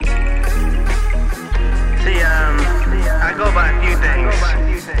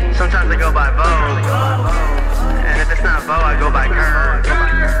by Bo. And if it's not Bo, I go by kerb.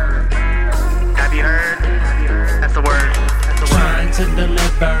 Have you heard? That's the word. Trying to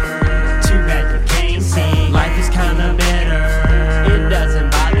deliver, too bad you can't see. Life is kinda bitter, it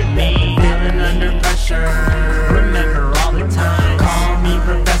doesn't bother me. Feeling under pressure, remember all the time. Call me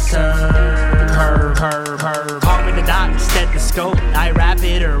Professor. Kerb. Call me the doc, stethoscope. I wrap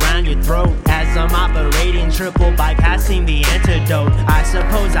it around your throat as I'm operating, triple bypassing the antidote. I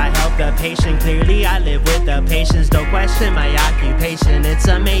suppose I help the patient. Clearly I live with the patients. Don't question my occupation. It's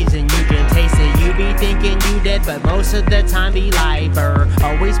amazing, you can taste it. You be thinking you dead, but most of the time be liver.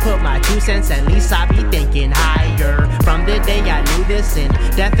 Always put my 2 cents, at least I be thinking higher. From the day I knew this and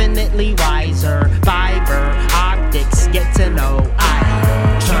definitely wiser. Fiber optics, get to know I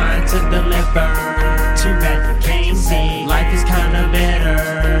trying to deliver, too bad you can't see. Life is kinda bitter,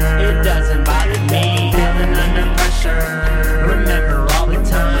 it doesn't bother me. Feeling under pressure, remember all the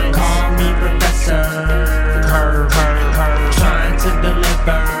time. Call me Professor. Kerb. Trying to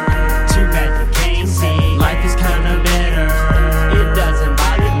deliver, too bad you can't see. Life is kinda bitter, it doesn't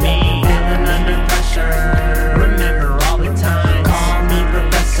bother me. Feeling under pressure, remember all the time. Call me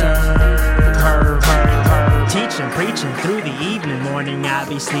Professor. Kerb. Teaching, preaching through the evening, morning I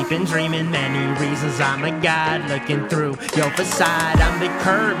be sleeping, dreaming many reasons I'm a god looking through your facade. I'm the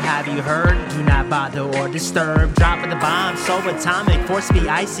kerb, have you heard? Do not bother or disturb. Dropping the bomb, so atomic, force be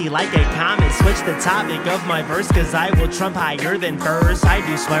icy like a comet. Switch the topic of my verse, cause I will trump higher than first. I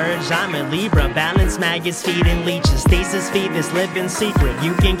do splurge, I'm a Libra, balance maggots feeding leeches. Thesis feed this living secret,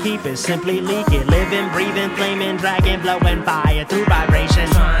 you can keep it, simply leak it. Living, breathing, flaming, dragon, blowing fire through vibration.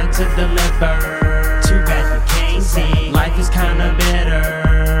 Trying to deliver, too bad you can't see. Life is kinda bitter,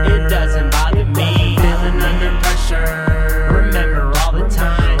 it doesn't bother me. Feeling under pressure,